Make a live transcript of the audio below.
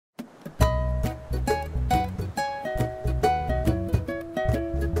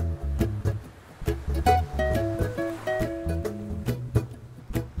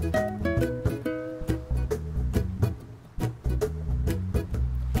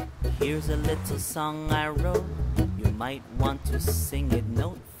Here's a little song I wrote. You might want to sing it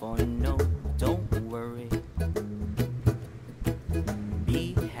note for note. Don't worry,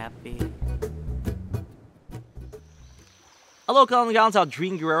 be happy. Hello, Colin Gallons, I'm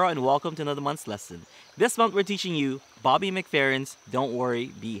Dream Guerrero, and welcome to another month's lesson. This month we're teaching you Bobby McFerrin's Don't Worry,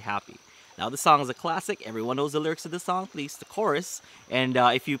 Be Happy. Now this song is a classic. Everyone knows the lyrics of the song, at least the chorus. And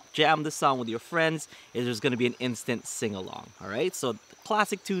if you jam this song with your friends, there's going to be an instant sing-along. Alright, so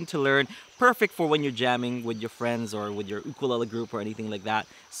classic tune to learn. Perfect for when you're jamming with your friends or with your ukulele group or anything like that.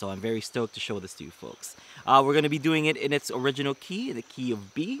 So I'm very stoked to show this to you folks. We're going to be doing it in its original key, the key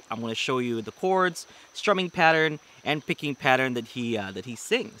of B. I'm going to show you the chords, strumming pattern, and picking pattern that he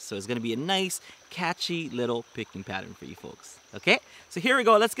sings. So it's going to be a nice, catchy little picking pattern for you folks. Okay, so here we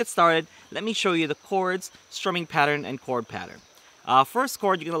go. Let's get started. Let me show you the chords, strumming pattern, and chord pattern. First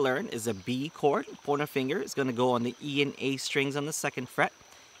chord you're going to learn is a B chord. Pointer finger is going to go on the E and A strings on the 2nd fret.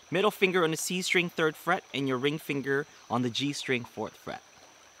 Middle finger on the C string 3rd fret, and your ring finger on the G string 4th fret.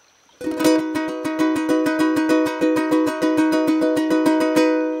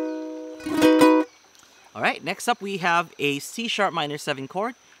 Alright, next up we have a C sharp minor 7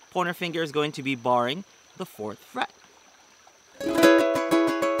 chord. Pointer finger is going to be barring the 4th fret.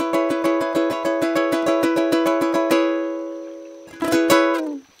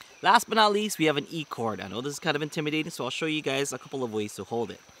 Last but not least, we have an E chord. I know this is kind of intimidating, so I'll show you guys a couple of ways to hold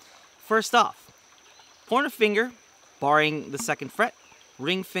it. First off, pointer finger barring the 2nd fret,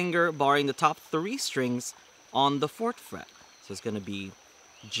 ring finger barring the top 3 strings on the 4th fret. So it's going to be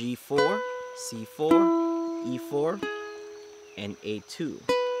G4, C4, E4, and A2.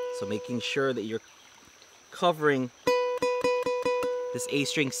 So making sure that you're covering this A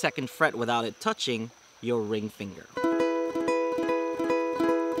string 2nd fret without it touching your ring finger.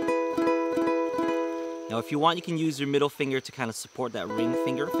 Now if you want, you can use your middle finger to kind of support that ring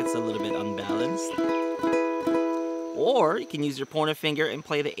finger if it's a little bit unbalanced. Or you can use your pointer finger and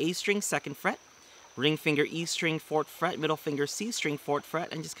play the A string 2nd fret, ring finger E string 4th fret, middle finger C string 4th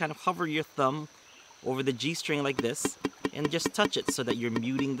fret, and just kind of hover your thumb over the G string like this and just touch it so that you're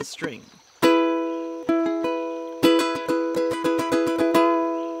muting the string.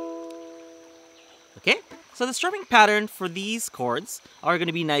 Okay, so the strumming pattern for these chords are going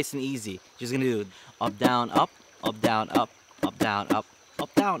to be nice and easy. Just going to do up, down, up, down, up, down, up,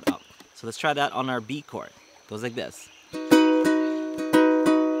 down, up. So let's try that on our B chord. It goes like this.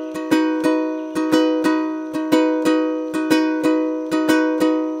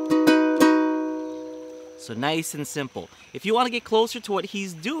 So nice and simple. If you want to get closer to what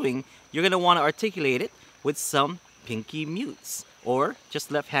he's doing, you're going to want to articulate it with some pinky mutes or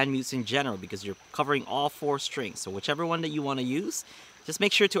just left hand mutes in general because you're covering all 4 strings. So whichever one that you want to use, just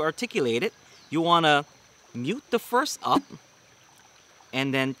make sure to articulate it. You want to mute the first up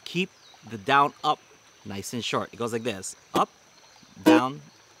and then keep the down up nice and short. It goes like this. Up, down,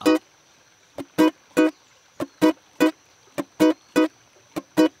 up.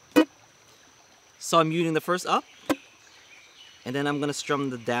 So I'm muting the first up, and then I'm going to strum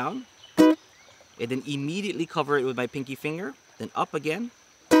the down, and then immediately cover it with my pinky finger, then up again,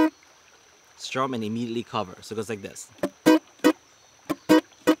 strum, and immediately cover. So it goes like this.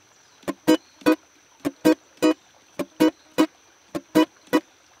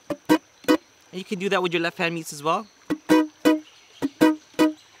 And you can do that with your left hand mutes as well.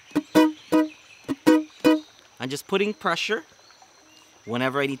 I'm just putting pressure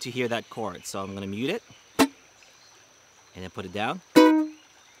whenever I need to hear that chord. So I'm going to mute it and then put it down.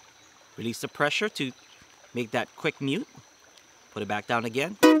 Release the pressure to make that quick mute. Put it back down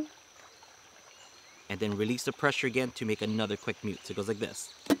again. And then release the pressure again to make another quick mute. So it goes like this.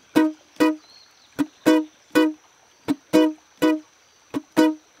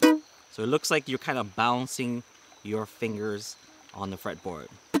 So it looks like you're kind of bouncing your fingers on the fretboard.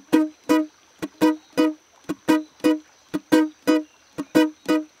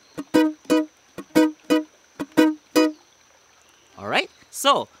 Alright,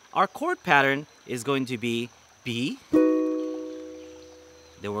 so our chord pattern is going to be B,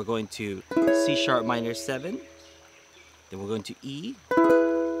 then we're going to C sharp minor 7, then we're going to E,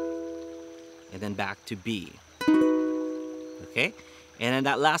 and then back to B. Okay, and then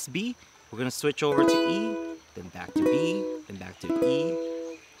that last B, we're going to switch over to E, then back to B, then back to E,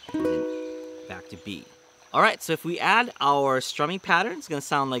 and then back to B. Alright, so if we add our strumming pattern, it's going to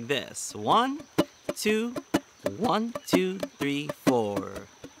sound like this. 1, 2, 1, 2, 3, 4.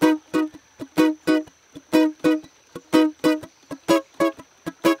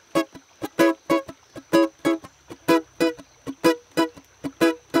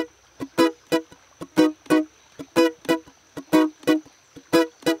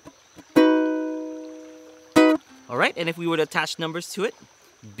 Alright, and if we were to attach numbers to it,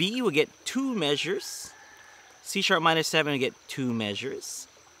 B would get 2 measures, C sharp minor 7 would get 2 measures,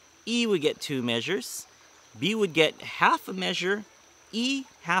 E would get 2 measures, B would get half a measure, E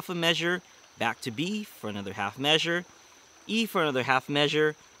half a measure, back to B for another half measure, E for another half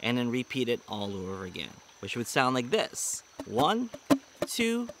measure, and then repeat it all over again, which would sound like this. 1,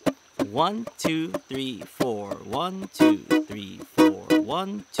 2, 1, 2, 3, 4, 1, 2, 3, 4,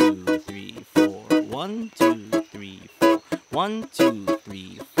 1, 2, 3, 4, 1, 2, 3, 4, 1, 2,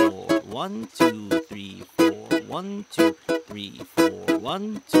 3, 4, 1, 2, 3, 4, 1, 2, 3, 4,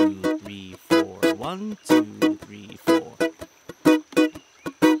 1, 2, 3, 4, 1, 2, 3, 4.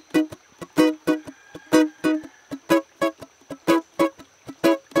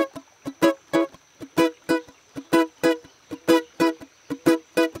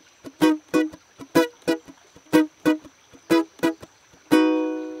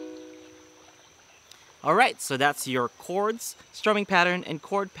 Alright, so that's your chords, strumming pattern, and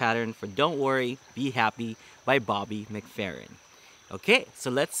chord pattern for Don't Worry, Be Happy by Bobby McFerrin. Okay, so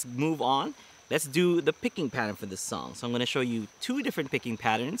let's move on. Let's do the picking pattern for this song. So I'm going to show you 2 different picking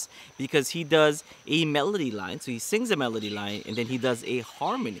patterns because he does a melody line. So he sings a melody line and then he does a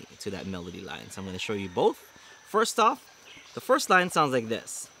harmony to that melody line. So I'm going to show you both. First off, the first line sounds like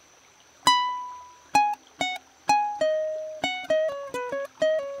this.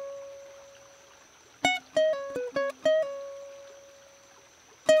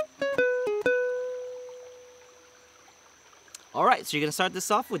 Alright, so you're going to start this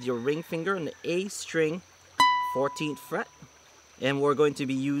off with your ring finger on the A string, 14th fret. And we're going to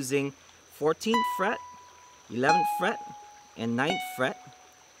be using 14th fret, 11th fret, and 9th fret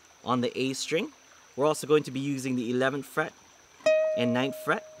on the A string. We're also going to be using the 11th fret and 9th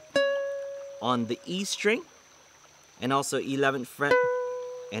fret on the E string. And also 11th fret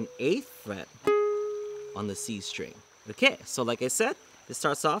and 8th fret on the C string. Okay, so like I said, this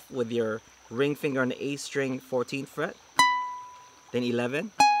starts off with your ring finger on the A string, 14th fret. Then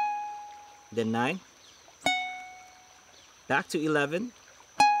 11, then 9, back to 11.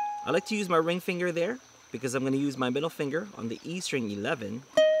 I like to use my ring finger there because I'm going to use my middle finger on the E string 11.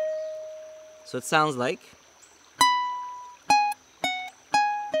 So it sounds like,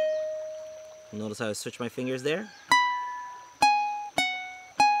 notice how I switch my fingers there.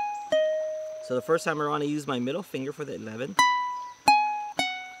 So the first time around I use my middle finger for the 11.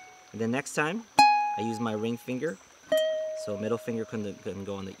 And then next time I use my ring finger. So middle finger can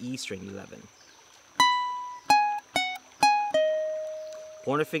go on the E string 11.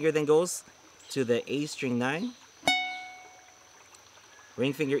 Pointer finger then goes to the A string 9.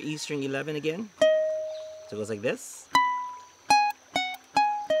 Ring finger E string 11 again. So it goes like this.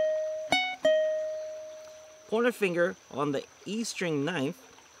 Pointer finger on the E string 9th.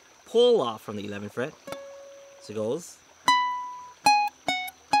 Pull off from the 11th fret. So it goes.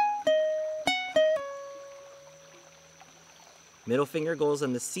 Middle finger goes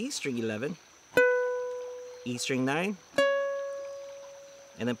on the C string 11, E string 9,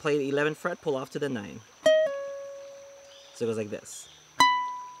 and then play the 11th fret, pull off to the 9. So it goes like this.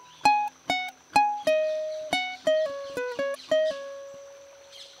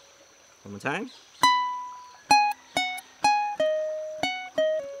 One more time.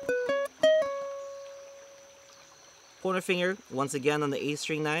 Pointer finger once again on the A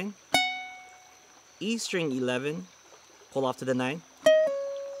string 9, E string 11, pull off to the 9,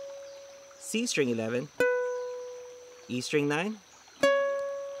 C string 11, E string 9,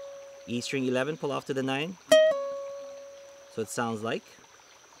 E string 11, pull off to the 9. So it sounds like.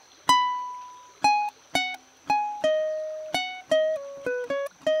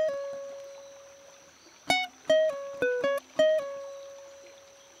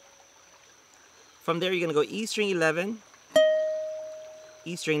 From there you're going to go E string 11,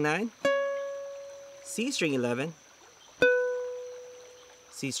 E string 9, C string 11,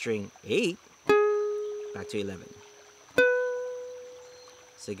 C string 8, back to 11.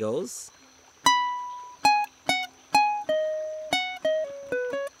 So it goes.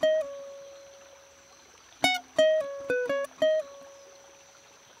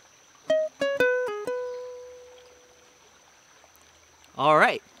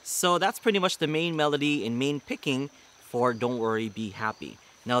 Alright, so that's pretty much the main melody and main picking for Don't Worry, Be Happy.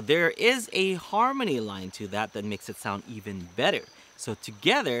 Now there is a harmony line to that that makes it sound even better. So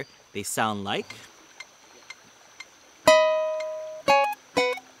together, they sound like.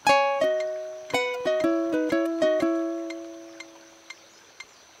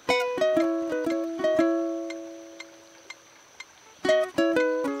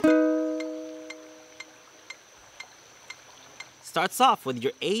 Starts off with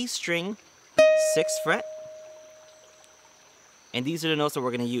your A string, 6th fret, And these are the notes that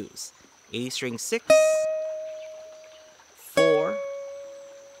we're going to use. A string 6, 4,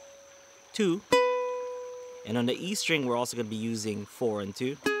 2. And on the E string, we're also going to be using 4 and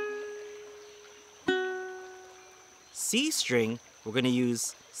 2. C string, we're going to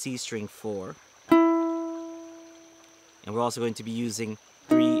use C string 4. And we're also going to be using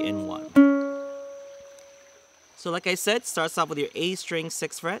 3 and 1. So like I said, starts off with your A string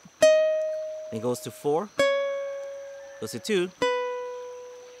 6th fret. Then goes to 4. Goes to 2.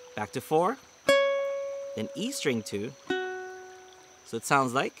 Back to 4. Then E string 2. So it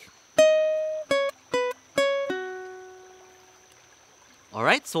sounds like.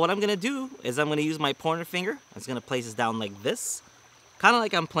 Alright, so what I'm going to do is I'm going to use my pointer finger. I'm just going to place this down like this. Kind of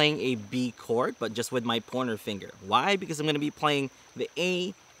like I'm playing a B chord, but just with my pointer finger. Why? Because I'm going to be playing the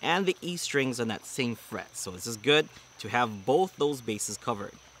A and the E strings on that same fret. So this is good to have both those bases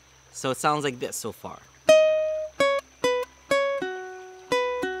covered. So it sounds like this so far.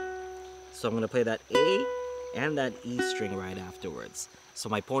 So I'm going to play that A and that E string right afterwards. So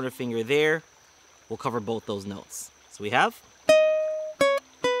my pointer finger there will cover both those notes. So we have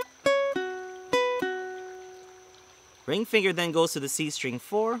ring finger then goes to the C string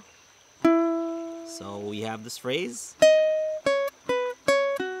 4. So we have this phrase.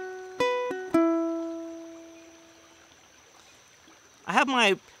 I have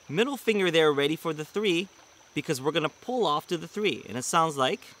my middle finger there ready for the 3 because we're going to pull off to the 3. And it sounds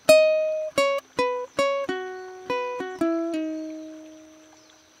like.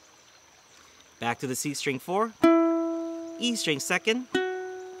 Back to the C string 4. E string 2nd.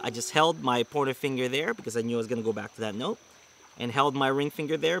 I just held my pointer finger there because I knew I was going to go back to that note. And held my ring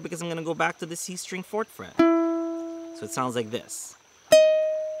finger there because I'm going to go back to the C string 4th fret. So it sounds like this.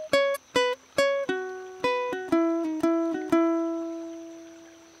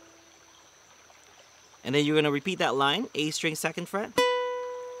 And then you're going to repeat that line. A string 2nd fret.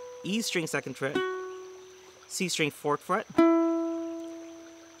 E string 2nd fret. C string 4th fret.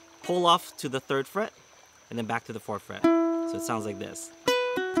 Pull off to the 3rd fret. And then back to the 4th fret. So it sounds like this.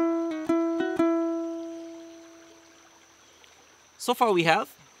 So far we have.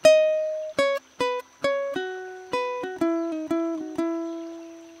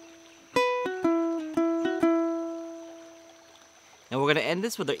 And we're going to end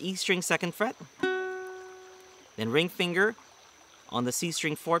this with our E string 2nd fret. Then ring finger on the C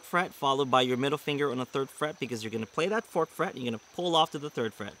string 4th fret, followed by your middle finger on the 3rd fret, because you're going to play that 4th fret and you're going to pull off to the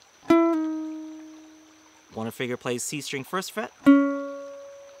 3rd fret. Pointer finger plays C string 1st fret,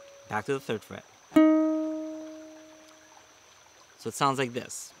 back to the 3rd fret. So it sounds like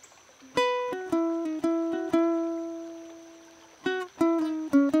this.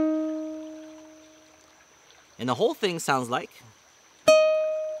 And the whole thing sounds like.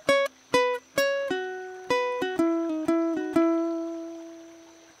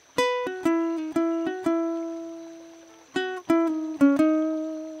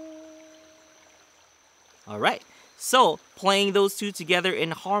 Alright, so playing those two together in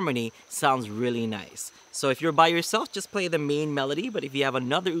harmony sounds really nice. So if you're by yourself, just play the main melody, but if you have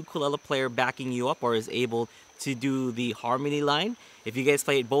another ukulele player backing you up or is able to do the harmony line, if you guys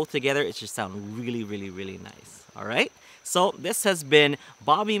play it both together, it just sounds really, really, really nice. Alright, so this has been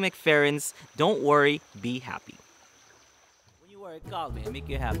Bobby McFerrin's Don't Worry, Be Happy. When you worry, call me and make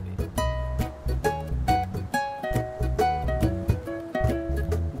you happy.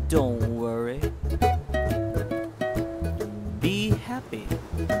 Don't worry. Be happy.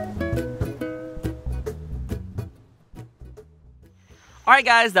 Alright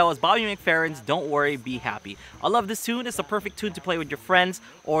guys, that was Bobby McFerrin's Don't Worry, Be Happy. I love this tune. It's a perfect tune to play with your friends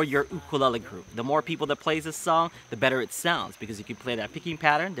or your ukulele group. The more people that plays this song, the better it sounds, because you can play that picking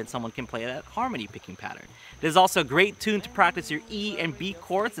pattern, then someone can play that harmony picking pattern. This is also a great tune to practice your E and B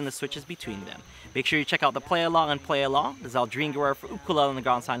chords and the switches between them. Make sure you check out the play along and play along. This is Aldrin Guerrero for Ukulele on the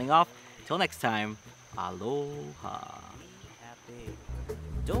Ground signing off. Till next time, aloha.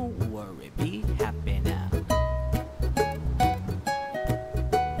 Don't worry, be happy now.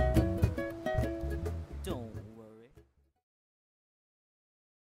 Don't worry.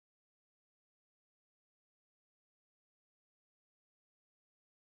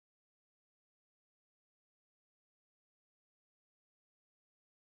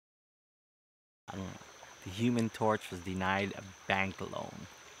 The Human Torch was denied a bank loan.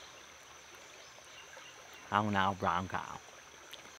 How now, brown cow?